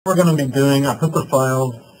We're going to be doing, I put the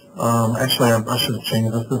files, actually I should have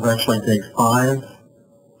changed, this is actually day 5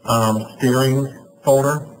 steering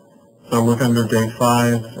folder. So look under day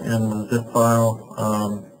 5 in the zip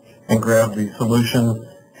file and grab the solutions.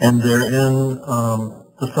 And they're in,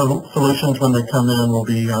 the solutions when they come in will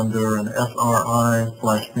be under an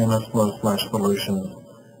SRI/CMSFlow/solutions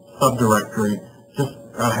subdirectory. Just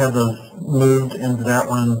have those moved into that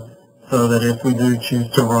one, so that if we do choose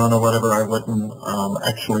to run or whatever, I wouldn't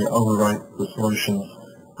actually overwrite the solutions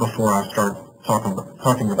before I start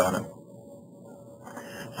talking about it.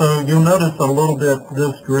 So you'll notice a little bit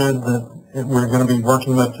this grid that we're going to be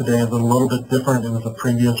working with today is a little bit different. It was a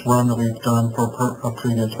previous run that we've done for a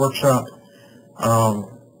previous workshop.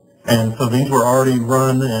 And so these were already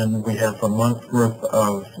run, and we have a month's worth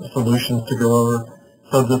of solutions to go over.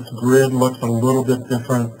 So this grid looks a little bit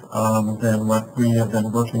different than what we have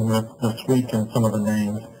been working with this week, and some of the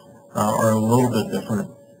names are a little bit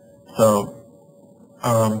different. So,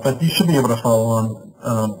 but you should be able to follow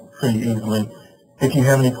on pretty easily. If you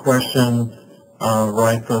have any questions,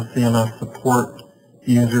 write the CMS support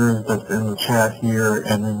users that's in the chat here,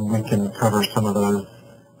 and then we can cover some of those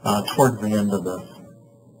towards the end of this.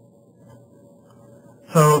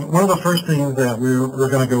 So one of the first things that we're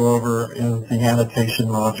going to go over is the annotation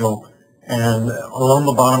module. And along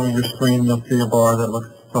the bottom of your screen, you'll see a bar that looks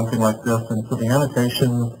something like this. And so the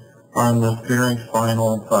annotations are in this very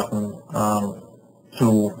final button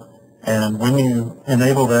tool. And when you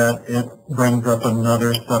enable that, it brings up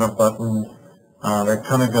another set of buttons that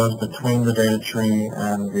kind of goes between the data tree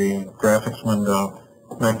and the graphics window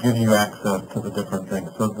that give you access to the different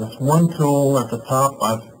things. So this one tool at the top,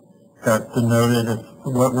 I've got denoted as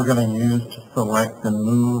what we're going to use to select and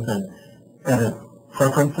move and edit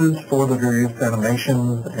preferences for the various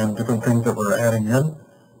animations and different things that we're adding in.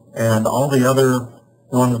 And all the other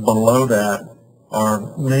ones below that are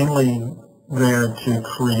mainly there to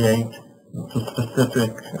create the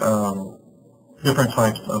specific different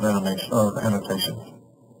types of annotations.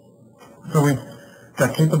 So we've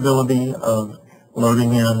got capability of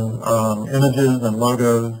loading in images and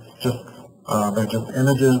logos. They're just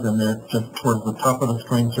images, and they're just towards the top of the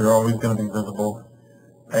screen, so they're always going to be visible.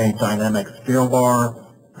 A dynamic scale bar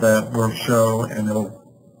that will show, and it'll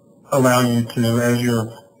allow you to, as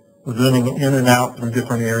you're zooming in and out through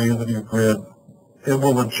different areas of your grid, it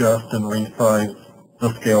will adjust and resize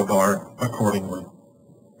the scale bar accordingly.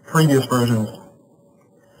 Previous versions,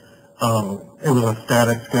 it was a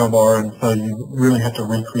static scale bar, and so you really have to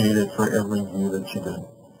recreate it for every view that you did.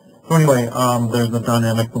 So anyway, there's a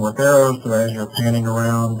dynamic north arrow, so as you're panning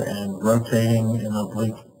around and rotating in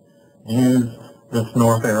oblique views, this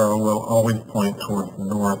north arrow will always point towards the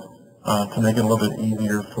north to make it a little bit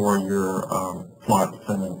easier for your plots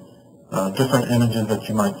and different images that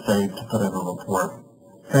you might save to put in a report.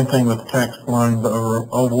 Same thing with text, lines,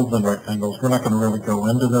 ovals, and rectangles. We're not going to really go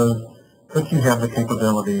into those, but you have the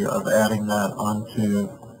capability of adding that onto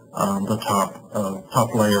the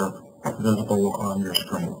top layer visible on your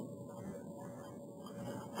screen.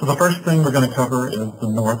 So the first thing we're going to cover is the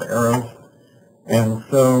north arrows. And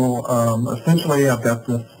so essentially I've got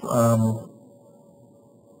this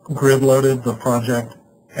grid loaded, the project,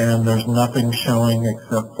 and there's nothing showing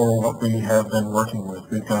except for what we have been working with.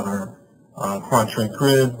 We've got our quad tray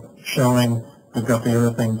grid showing, we've got the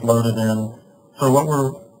other things loaded in. So what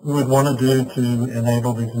we would want to do to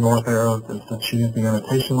enable these north arrows is to choose the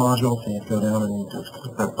annotation module. So you go down and you just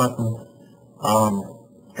click that button.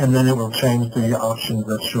 And then it will change the options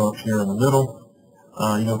that show up here in the middle.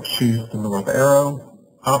 You'll choose the north arrow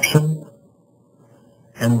option,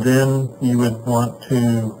 and then you would want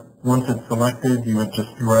to, once it's selected, you would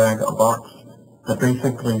just drag a box that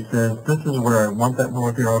basically says, this is where I want that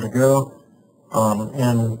north arrow to go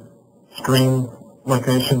in screen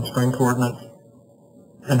location, screen coordinates,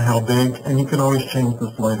 and how big, and you can always change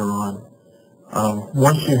this later on.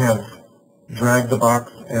 Once you have dragged the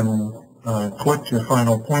box and click your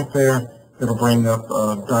final point there, it'll bring up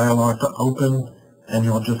a dialog to open, and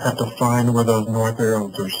you'll just have to find where those north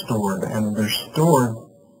arrows are stored. And they're stored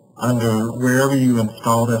under wherever you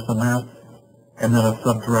installed SMS, and then a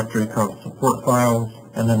subdirectory called support files,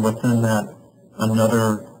 and then within that,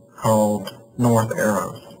 another called north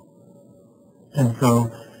arrows. And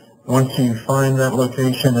so once you find that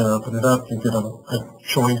location and open it up, you get a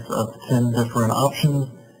choice of 10 different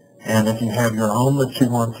options. And if you have your own that you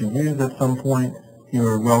want to use at some point, you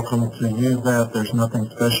are welcome to use that. There's nothing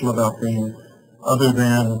special about these other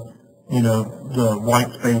than, you know, the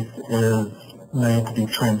white space is made to be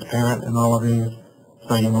transparent in all of these.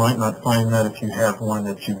 So you might not find that if you have one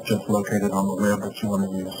that you've just located on the web that you want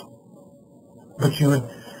to use. But you would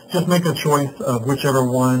just make a choice of whichever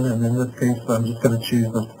one, and in this case I'm just going to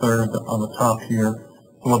choose the third on the top here,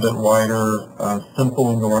 a little bit wider,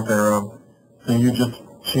 simple north arrow. So you just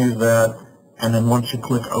choose that, and then once you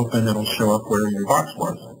click open, it'll show up where your box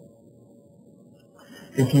was.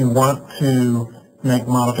 If you want to make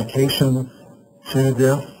modifications to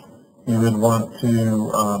this, you would want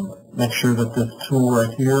to make sure that this tool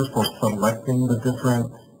right here for selecting the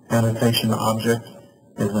different annotation objects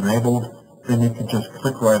is enabled. Then you can just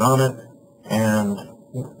click right on it and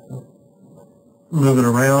move it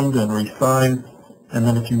around and resize. And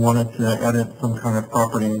then if you wanted to edit some kind of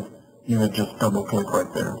properties, you would just double click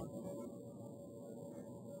right there.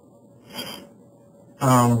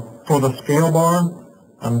 For the scale bar,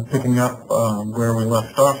 I'm picking up where we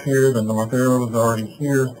left off here. The north arrow is already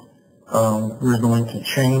here. We're going to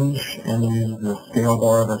change and use the scale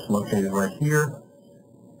bar that's located right here.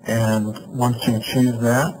 And once you choose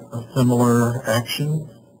that, a similar action,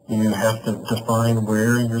 you have to define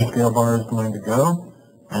where your scale bar is going to go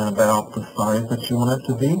and about the size that you want it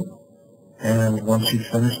to be. And once you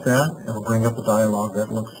finish that, it'll bring up a dialog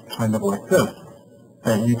that looks kind of like this.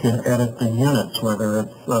 And you can edit the units, whether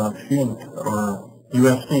it's feet or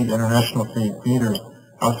US feet, international feet, meters.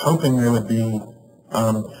 I was hoping there would be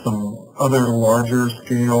some other larger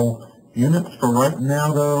scale units. For right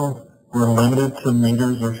now, though, we're limited to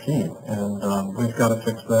meters or feet, and we've got to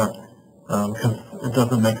fix that because it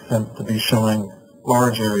doesn't make sense to be showing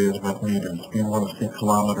large areas with meters. You want to see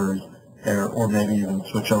kilometers or maybe even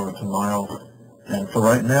switch over to miles. And for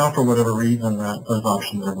right now, for whatever reason, those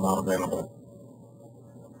options are not available.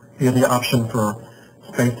 You have the option for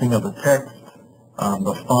spacing of the text,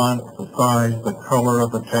 the font, the size, the color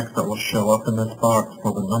of the text that will show up in this box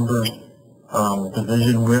for the numbers,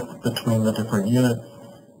 division width between the different units,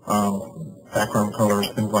 background colors,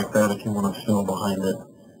 things like that if you want to fill behind it.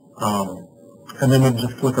 And then you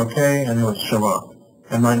just click OK and it will show up.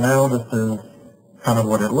 And right now this is kind of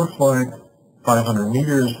what it looks like, 500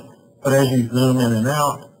 meters, but as you zoom in and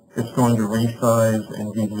out, it's going to resize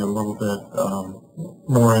and give you a little bit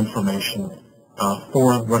more information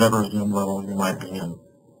for whatever zoom level you might be in.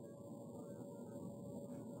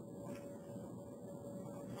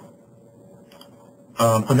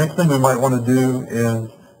 The next thing we might want to do is,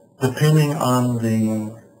 depending on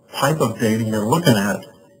the type of data you're looking at,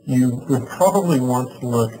 you would probably want to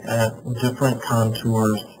look at different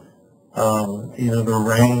contours, either the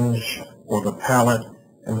range or the palette.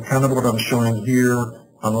 And kind of what I'm showing here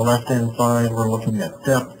on the left-hand side, we're looking at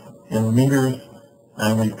depth in meters,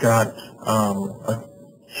 and we've got a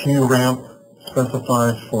hue ramp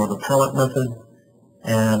specified for the palette method,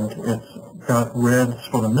 and it's got reds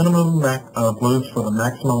for the minimum, blues for the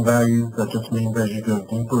maximum values. That just means as you go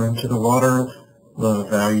deeper into the water, the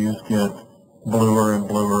values get bluer and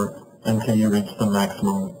bluer until you reach the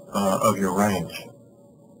maximum of your range.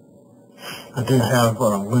 I do have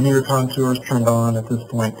linear contours turned on at this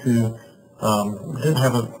point too. Didn't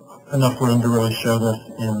have enough room to really show this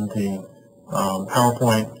in the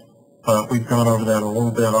PowerPoint, but we've gone over that a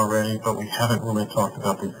little bit already, but we haven't really talked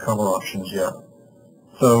about these color options yet.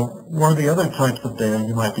 So one of the other types of data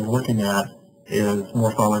you might be looking at is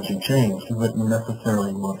morphology change. You wouldn't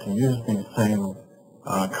necessarily want to use these same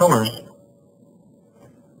colors.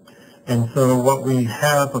 And so what we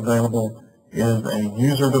have available is a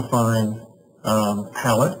user-defined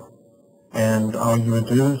palette, and all you would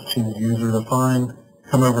do is choose user-defined,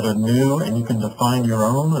 come over to new, and you can define your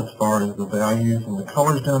own as far as the values and the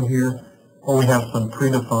colors down here, or we have some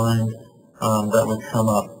predefined that would come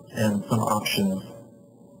up and some options.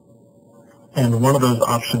 And one of those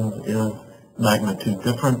options is magnitude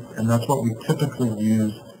difference, and that's what we typically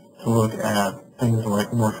use to look at things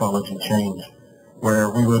like morphology change, where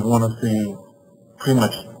we would want to see pretty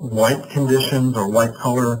much white conditions or white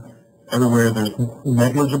color everywhere there's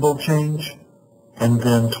negligible change, and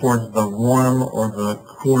then towards the warm or the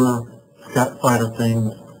cooler side of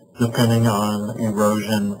things, depending on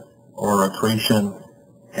erosion or accretion.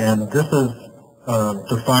 And this is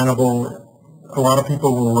definable. A lot of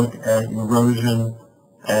people will look at erosion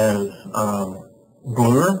as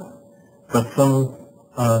bluer, but some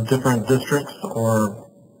different districts or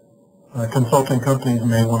consulting companies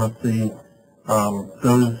may want to see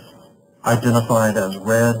those identified as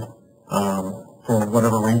red for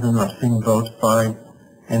whatever reason. I've seen both sides,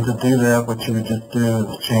 and to do that, what you would just do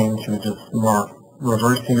is change. You would just mark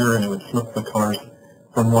reverse here, and it would flip the colors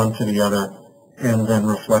from one to the other, and then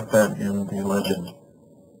reflect that in the legend.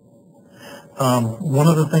 One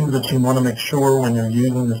of the things that you want to make sure when you're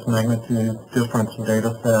using this magnitude difference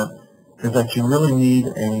data set is that you really need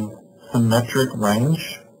a symmetric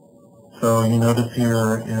range. So you notice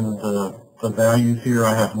here in the the values here.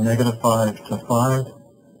 I have -5 to 5.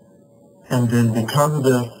 And then because of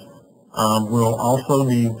this, we'll also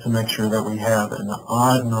need to make sure that we have an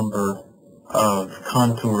odd number of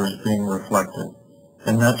contours being reflected.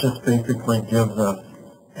 And that just basically gives us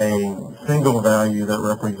a single value that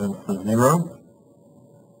represents the 0,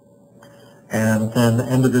 and then the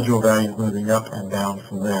individual values moving up and down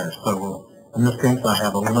from there. So in this case, I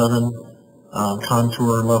have 11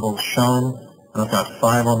 contour levels shown, and I've got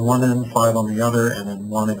 5 on one end, 5 on the other, and then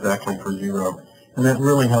 1 exactly for 0. And that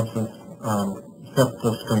really helps us set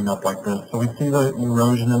the screen up like this. So we see the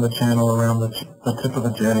erosion in the channel around the tip of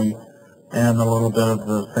the jetty, and a little bit of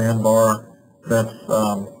the sandbar that's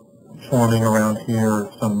forming around here,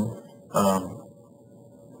 some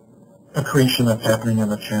accretion that's happening in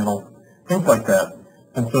the channel, things like that.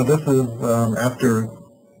 And so this is after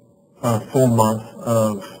a full month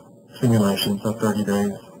of simulation, so 30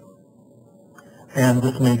 days. And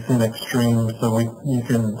this may seem extreme, so you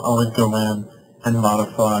can always go in and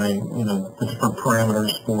modify, the different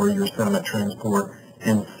parameters for your sediment transport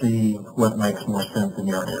and see what makes more sense in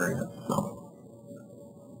your area. So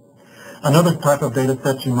another type of data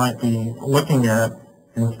set you might be looking at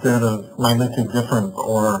instead of magnitude difference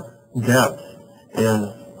or depth is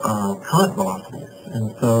current velocities.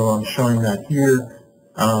 And so I'm showing that here,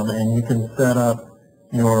 and you can set up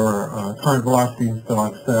your current velocities. So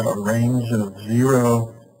I've set a range of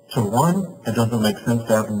 0 to 1. It doesn't make sense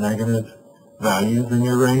to have negative values in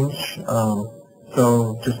your range.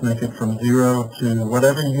 So just make it from 0 to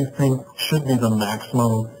whatever you think should be the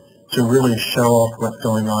maximum to really show off what's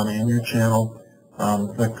going on in your channel.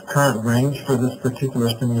 The current range for this particular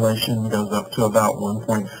simulation goes up to about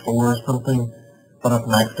 1.4 or something, but I've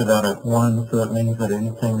maxed it out at 1, so that means that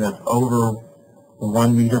anything that's over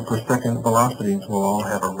 1 meter per second velocities will all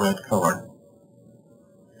have a red color.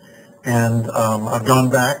 And I've gone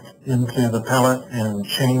back into the palette and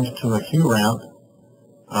changed to a hue ramp.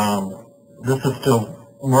 This is still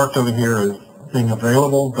marked over here as being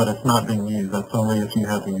available, but it's not being used. That's only if you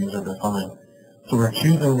have the user defined. So we're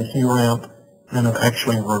choosing the hue ramp, and I've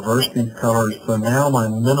actually reversed these colors. So now my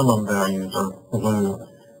minimum values are blue,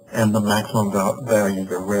 and the maximum values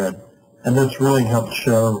are red. And this really helps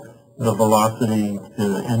show the velocity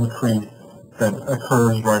to increase that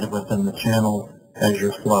occurs right within the channel as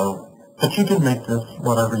you flow. But you can make this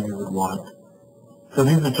whatever you would want. So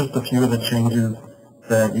these are just a few of the changes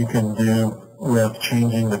that you can do with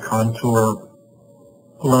changing the contour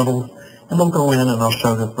levels. And we'll go in and I'll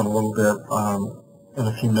show this in a little bit in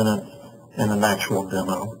a few minutes in an actual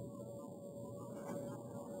demo.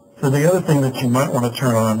 So the other thing that you might want to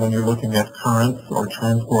turn on when you're looking at currents or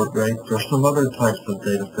transport rates or some other types of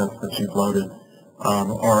data sets that you've loaded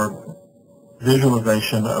are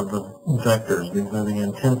visualization of the vectors. These are the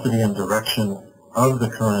intensity and direction of the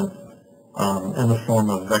currents in the form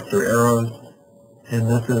of vector arrows. And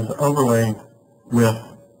this is overlaid with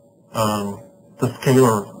the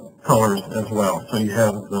scalar colors as well. So you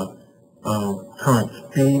have the current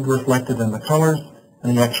speed reflected in the colors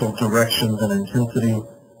and the actual directions and intensity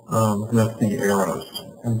with the arrows.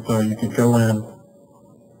 And so you could go in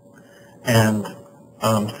and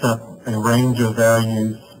set a range of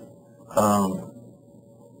values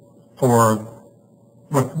for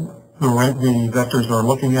what the vectors are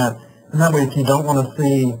looking at. And that way, if you don't want to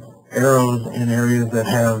see arrows in areas that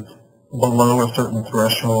have below a certain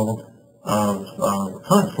threshold of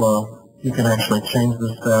current flow, you can actually change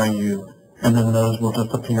this value, and then those will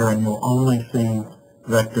disappear, and you'll only see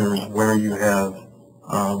vectors where you have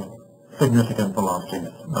significant velocities,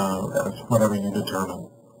 as whatever you determine.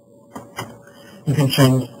 You can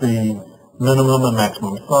change the minimum and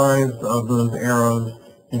maximum size of those arrows.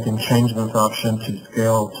 You can change this option to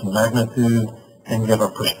scale to magnitude and give a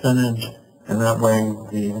percentage, and that way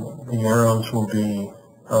the arrows will be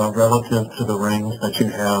relative to the range that you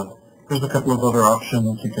have. There's a couple of other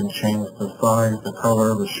options. You can change the size, the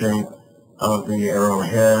color, the shape of the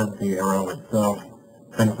arrowhead, the arrow itself,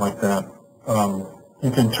 things like that. You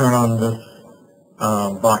can turn on this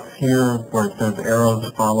box here where it says arrows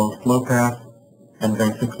follow flow path, and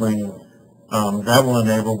basically that will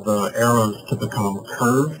enable the arrows to become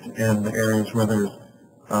curved in the areas where there's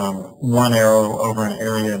one arrow over an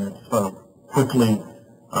area and it's a quickly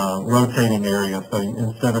rotating area. So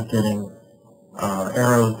instead of getting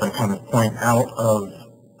arrows that kind of point out of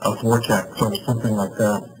a vortex or something like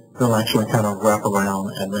that, they'll actually kind of wrap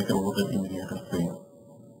around and make it a little bit easier to see.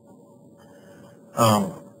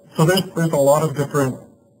 So there's a lot of different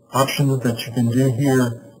options that you can do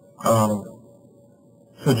here.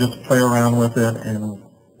 So just play around with it and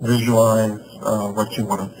visualize what you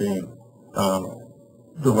want to see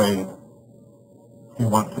the way you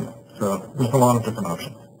want to. there's a lot of different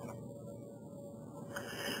options.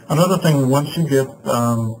 Another thing, once you get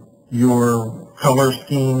your color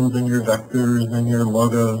schemes and your vectors and your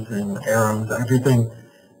logos and arrows, everything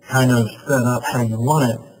kind of set up how you want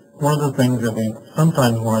it, one of the things that we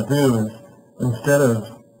sometimes want to do is, instead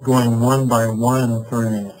of going one by one through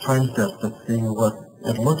these time steps to see what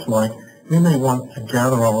it looks like, we may want to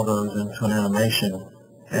gather all of those into an animation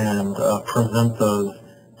and present those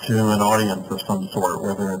to an audience of some sort,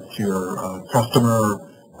 whether it's your customer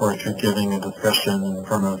or if you're giving a discussion in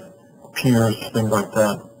front of peers, things like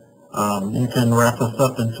that. You can wrap this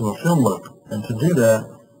up into a film loop, and to do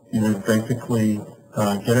that, you basically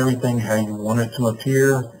get everything how you want it to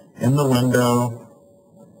appear in the window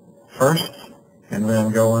first, and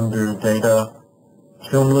then go under Data,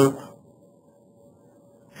 Film Loop,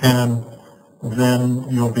 and then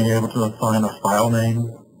you'll be able to assign a file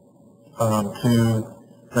name to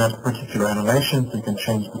that particular animation, so you can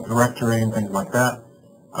change the directory and things like that.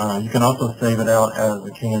 You can also save it out as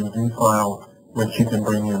a KNZ file, which you can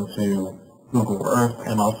bring into Google Earth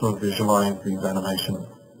and also visualize these animations.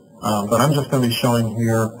 But I'm just going to be showing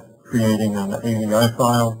here creating an AVI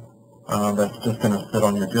file that's just going to sit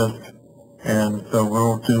on your disk. And so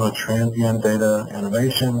we'll do a transient data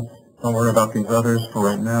animation. Don't worry about these others for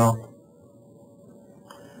right now.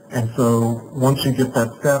 And so once you get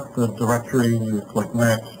that step, the directory, you click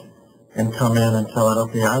Next and come in and tell it,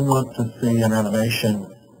 okay, I want to see an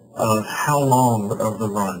animation of how long of the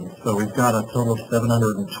run. So we've got a total of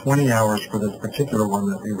 720 hours for this particular one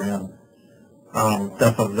that we ran.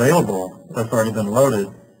 That's available, that's already been loaded,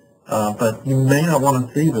 but you may not want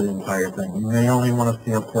to see the entire thing. You may only want to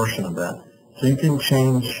see a portion of that. So you can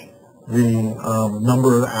change the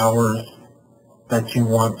number of hours that you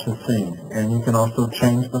want to see, and you can also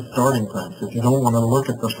change the starting time. So if you don't want to look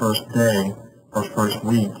at the first day or first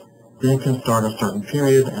week, then you can start a certain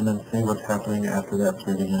period and then see what's happening after that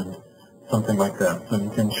through the end, something like that. So you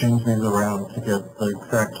can change these around to get the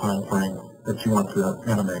exact time frame that you want to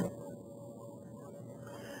animate.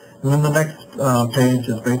 And then the next page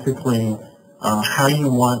is basically how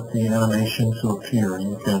you want the animation to appear.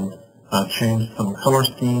 You can change some color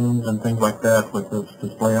schemes and things like that with this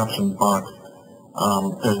display options box.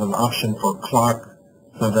 There's an option for clock,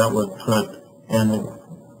 so that would put in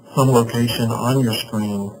some location on your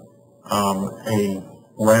screen a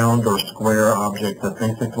round or square object that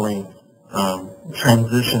basically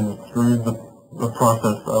transitions through the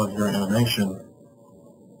process of your animation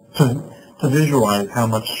to visualize how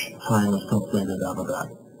much time is completed out of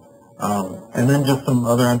that. And then just some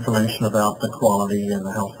other information about the quality and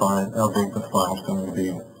how big the file is going to be.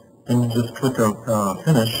 And you just click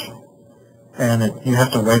Finish, and you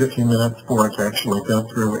have to wait a few minutes for it to actually go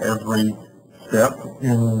through every step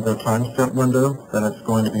in the time step window that it's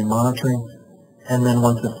going to be monitoring. And then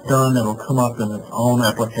once it's done, it'll come up in its own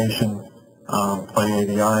application, Play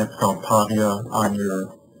AVI. It's called Pavia on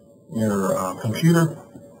your computer.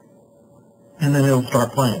 And then it'll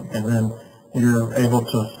start playing. And then you're able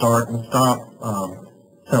to start and stop,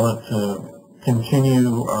 tell it to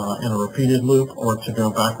continue in a repeated loop or to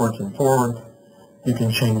go backwards and forwards. You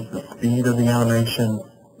can change the speed of the animation,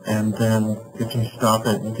 and then if you stop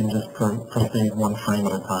it, you can just proceed one frame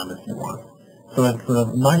at a time if you want. So it's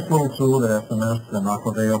a nice little tool that SMS and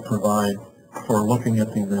Aquaveo provide for looking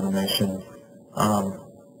at these animations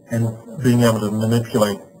and being able to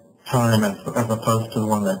manipulate time as opposed to the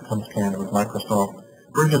one that comes canned with Microsoft,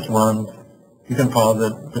 where it just runs. You can pause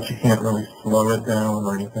it, but you can't really slow it down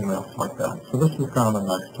or anything else like that. So this is kind of a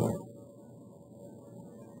nice tool.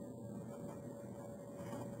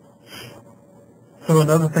 So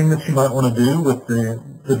another thing that you might want to do with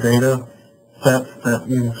the data sets that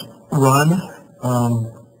you've run,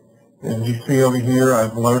 as you see over here,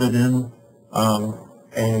 I've loaded in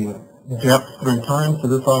a depth through time. So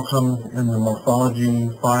this all comes in the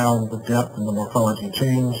morphology file, the depth and the morphology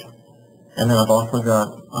change. And then I've also got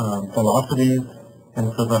velocities,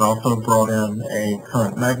 and so that also brought in a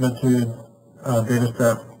current magnitude data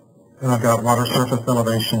set. And I've got water surface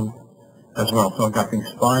elevation as well. So I've got these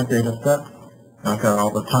 5 data sets. I've got all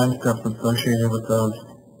the time steps associated with those.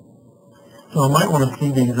 So I might want to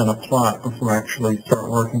see these in a plot before I actually start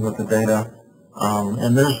working with the data.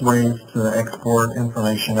 And there's ways to export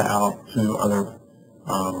information out to other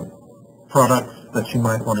products that you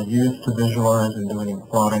might want to use to visualize and do any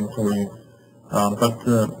plotting for you. But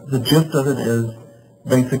the gist of it is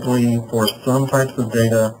basically for some types of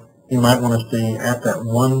data, you might want to see at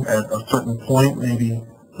a certain point, maybe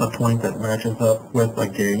a point that matches up with a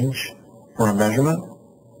gauge for a measurement.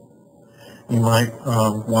 You might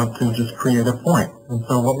want to just create a point. And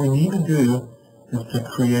so what we need to do is to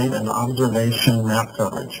create an observation map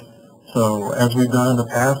coverage. So as we've done in the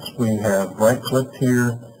past, we have right-clicked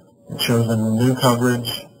here, chosen new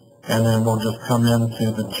coverage, and then we'll just come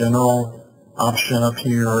into the general option up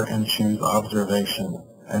here and choose observation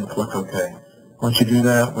and click OK. Once you do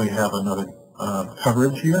that, we have another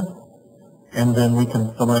coverage here, and then we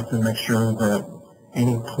can select and make sure that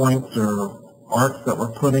any points or arcs that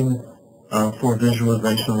we're putting for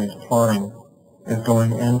visualization of these plotting is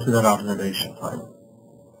going into that observation type.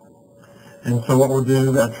 And so what we'll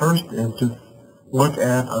do at first is just look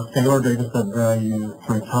at a scalar dataset value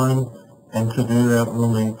through time, and to do that we'll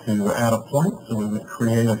need to add a point. So we would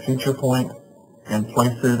create a feature point and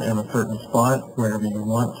place it in a certain spot wherever you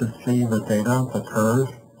want to see the data, the curve,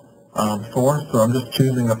 for. So I'm just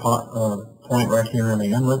choosing a point right here in the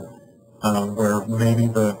inlet where maybe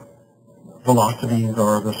the velocities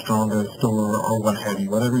are the strongest or what have you,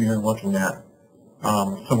 whatever you're looking at.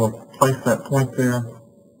 So we'll place that point there.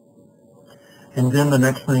 And then the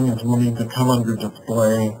next thing is we'll need to come under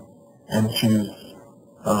display and choose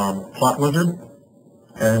plot wizard.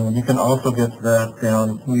 And you can also get that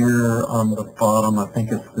down here on the bottom. I think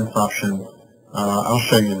it's this option. I'll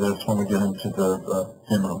show you this when we get into the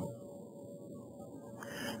demo.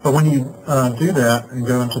 But when you do that and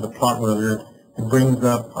go into the plot wizard, it brings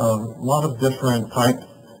up a lot of different types,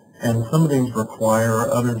 and some of these require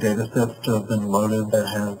other data sets to have been loaded that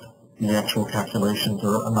have the actual calculations,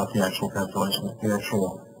 or not the actual calculations, the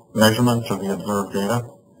actual measurements or the observed data.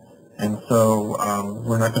 And so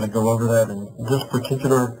we're not going to go over that in this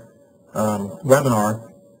particular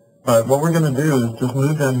webinar, but what we're going to do is just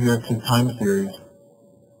move down here to time series.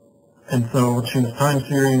 And so we'll choose time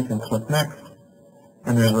series and click next.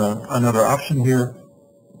 And there's another option here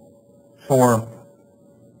for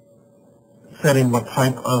setting what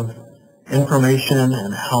type of information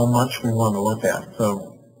and how much we want to look at.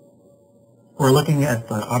 So we're looking at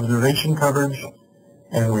the observation coverage,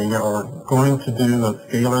 and we are going to do a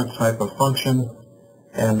scalar type of function,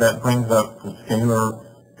 and that brings up the scalar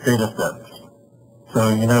data sets. So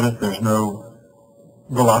you notice there's no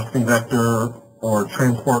velocity vector or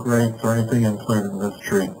transport rates or anything included in this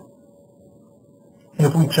tree.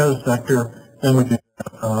 If we chose vector, then we do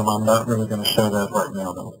that. I'm not really going to show that right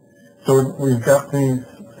now, though. So we've got these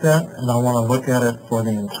set, and I want to look at it for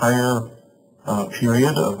the entire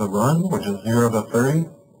period of the run, which is 0 to 30.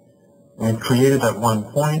 We've created at one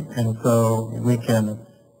point, and so we can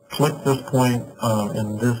click this point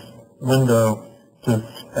in this window to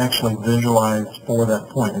actually visualize for that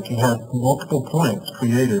point. If you have multiple points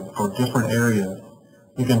created for different areas,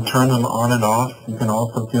 you can turn them on and off. You can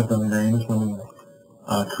also give them names when you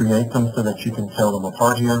create them so that you can tell them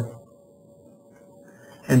apart here,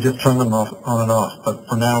 and just turn them off, on and off. But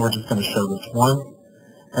for now, we're just going to show this one.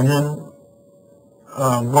 And then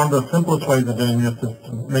one of the simplest ways of doing this is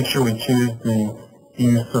to make sure we choose the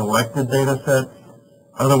use selected data sets.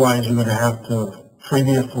 Otherwise, you would have to have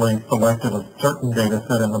previously selected a certain data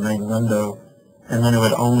set in the main window, and then it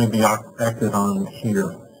would only be acted on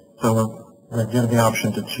here. So we're given the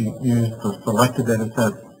option to use the selected data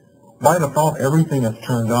sets. By default, everything is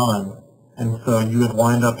turned on, and so you would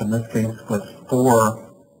wind up in this case with 4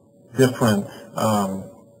 different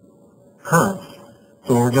curves.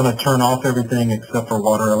 So we're going to turn off everything except for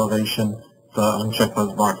water elevation, so uncheck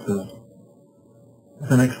those boxes.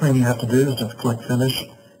 The next thing you have to do is just click finish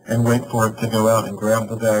and wait for it to go out and grab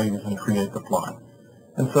the values and create the plot.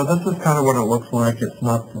 And so this is kind of what it looks like. It's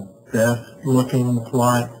not the best looking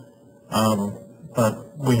plot, but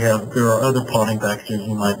there are other plotting packages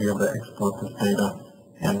you might be able to export this data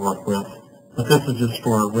and work with. But this is just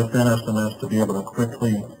for within SMS to be able to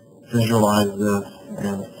quickly visualize this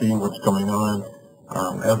and see what's going on.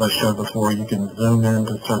 As I showed before, you can zoom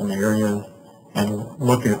into certain areas and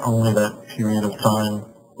look at only that period of time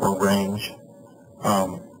or range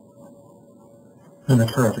in the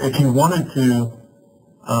curve. If you wanted to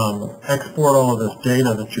export all of this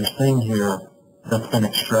data that you're seeing here that's been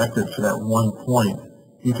extracted for that one point,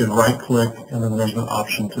 you could right-click, and then there's an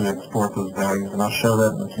option to export those values. And I'll show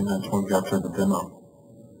that in a few minutes when we go through the demo.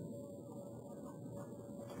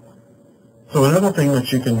 So another thing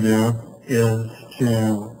that you can do is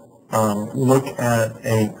to look at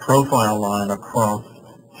a profile line across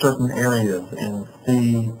certain areas and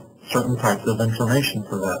see certain types of information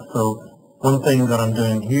for that. So one thing that I'm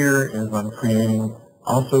doing here is I'm creating,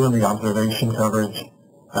 also in the observation coverage,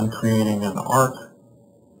 I'm creating an arc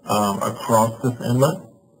across this inlet.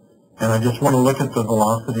 And I just want to look at the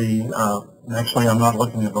velocity. Actually, I'm not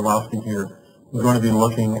looking at velocity here. I'm going to be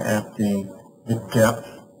looking at the depth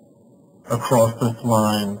across this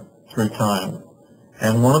line through time.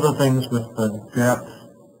 And one of the things with the depth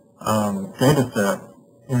data set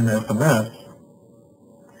in SMS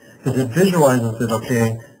because it visualizes it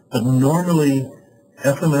okay, but normally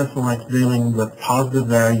SMS likes dealing with positive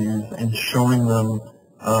values and showing them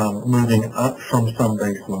moving up from some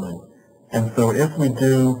baseline. And so if we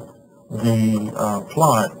do the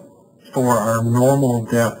plot for our normal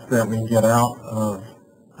depth that we get out of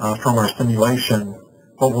from our simulation,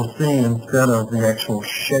 what we'll see instead of the actual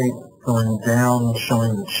shape going down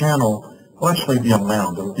showing the channel will actually be a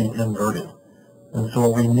mound. It will be inverted. And so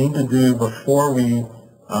what we need to do before we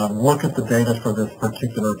look at the data for this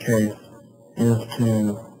particular case is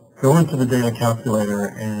to go into the data calculator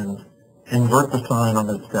and invert the sign on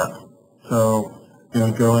this depth. So you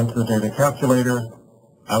would go into the data calculator.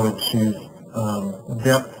 I would choose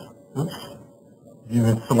depth. Oops. You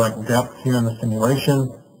would select depth here in the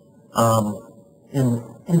simulation.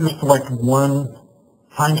 Either select one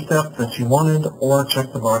time step that you wanted or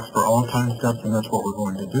check the box for all time steps, and that's what we're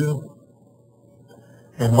going to do.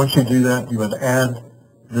 And once you do that, you would add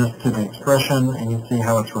this to the expression, and you see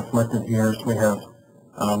how it's reflected here. So we have,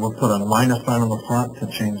 we'll put a minus sign on the front to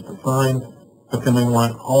change the sign, but then we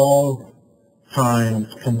want all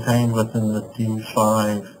times contained within the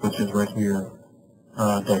D5, which is right here,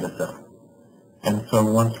 data set. And so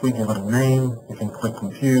once we give it a name, we can click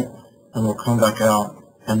compute, and we'll come back out,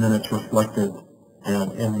 and then it's reflected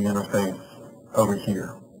in the interface over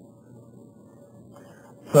here.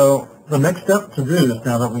 So the next step to do is,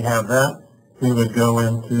 now that we have that, we would go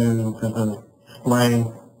into the display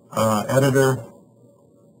editor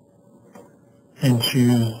and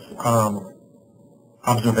choose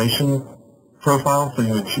observation profile. So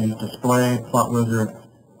you would choose display, plot wizard,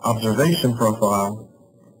 observation profile,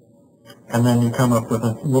 and then you come up with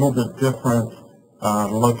a little bit different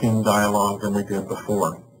looking dialog than we did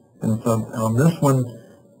before. And so on this one,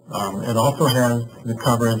 it also has the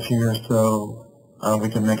coverage here, so we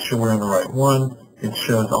can make sure we're in the right one. It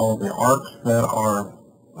shows all the arcs that are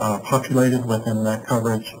populated within that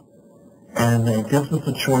coverage. And it gives us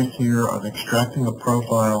a choice here of extracting a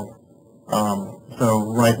profile.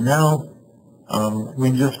 So right now,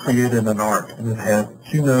 we just created an arc, and it has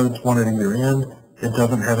two nodes, one at either end. It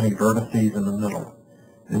doesn't have any vertices in the middle.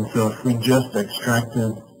 And so if we just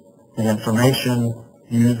extracted the information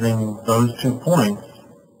using those 2 points,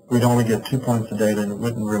 we'd only get 2 points of data, and it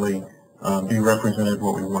wouldn't really be represented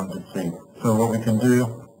what we wanted to see. So what we can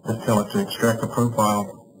do is tell it to extract a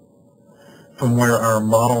profile from where our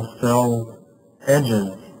model cell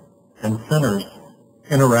edges and centers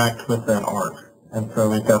interact with that arc. And so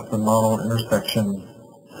we've got the model intersections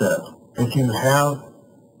set. If you have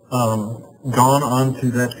gone onto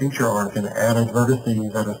that feature arc and added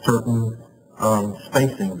vertices at a certain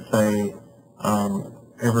spacing, say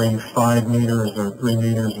every 5 meters or 3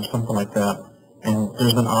 meters or something like that, and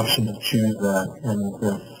there's an option to choose that in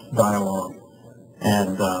this dialog.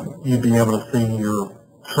 And you'd be able to see your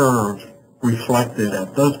curve reflected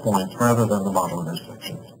at those points rather than the model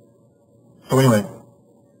intersections. So anyway,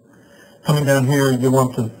 coming down here, you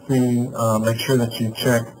want to see, make sure that you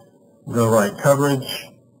check the right coverage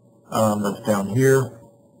that's down here.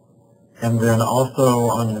 And then also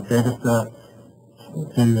on your data set,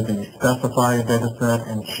 do the specify data set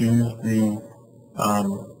and choose the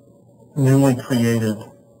newly created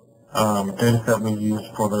data set we use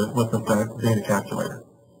for with the data calculator.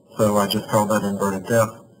 So I just call that inverted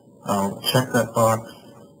depth. Check that box.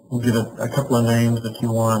 You get a couple of names if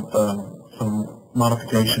you want some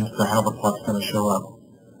modifications to how the plot's going to show up.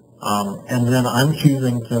 And then I'm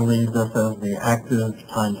choosing to leave this as the active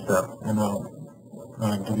time step, and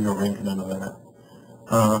I'll give you a link in a minute.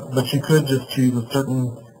 But you could just choose a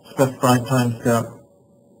certain specified time step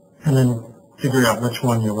and then figure out which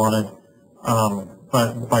one you wanted.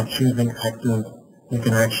 But by choosing active, you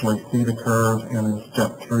can actually see the curve and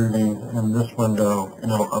step through these in this window, and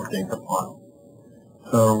it'll update the plot.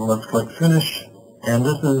 So let's click Finish, and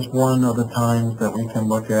this is one of the times that we can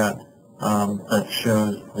look at that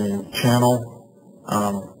shows the channel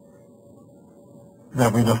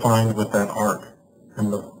that we defined with that arc in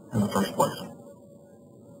the first place.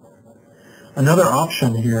 Another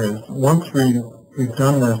option here is once we've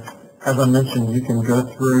done this, as I mentioned, you can go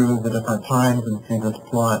through the different times and see this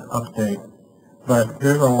plot update. But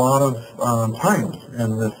there's a lot of times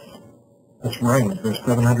in this range. There's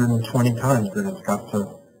 720 times that it's got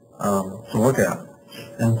to look at.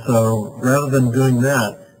 And so rather than doing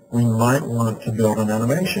that, we might want to build an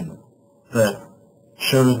animation that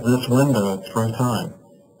shows this window at throw time.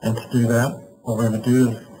 And to do that, what we're going to do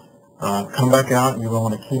is come back out. You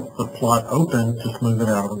want to keep the plot open, just move it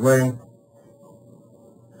out of the way.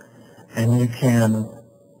 And you can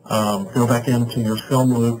go back into your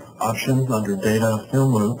film loop options under Data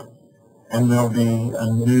Film Loop, and there'll be a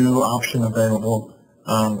new option available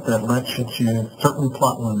that lets you choose certain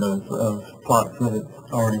plot windows of plots that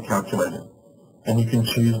it's already calculated. And you can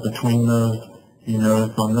choose between those. You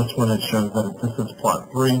notice on this one it shows that this is plot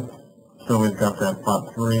 3, so we've got that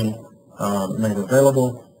plot 3 made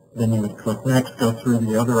available. Then you would click next, go through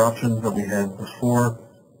the other options that we had before,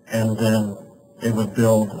 and then it would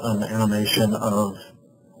build an animation of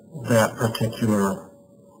that particular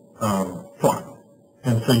plot.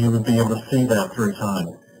 And so you would be able to see that through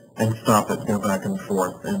time and stop it, go back and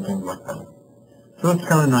forth, and things like that. So it's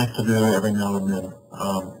kind of nice to do every now and then.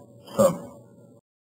 So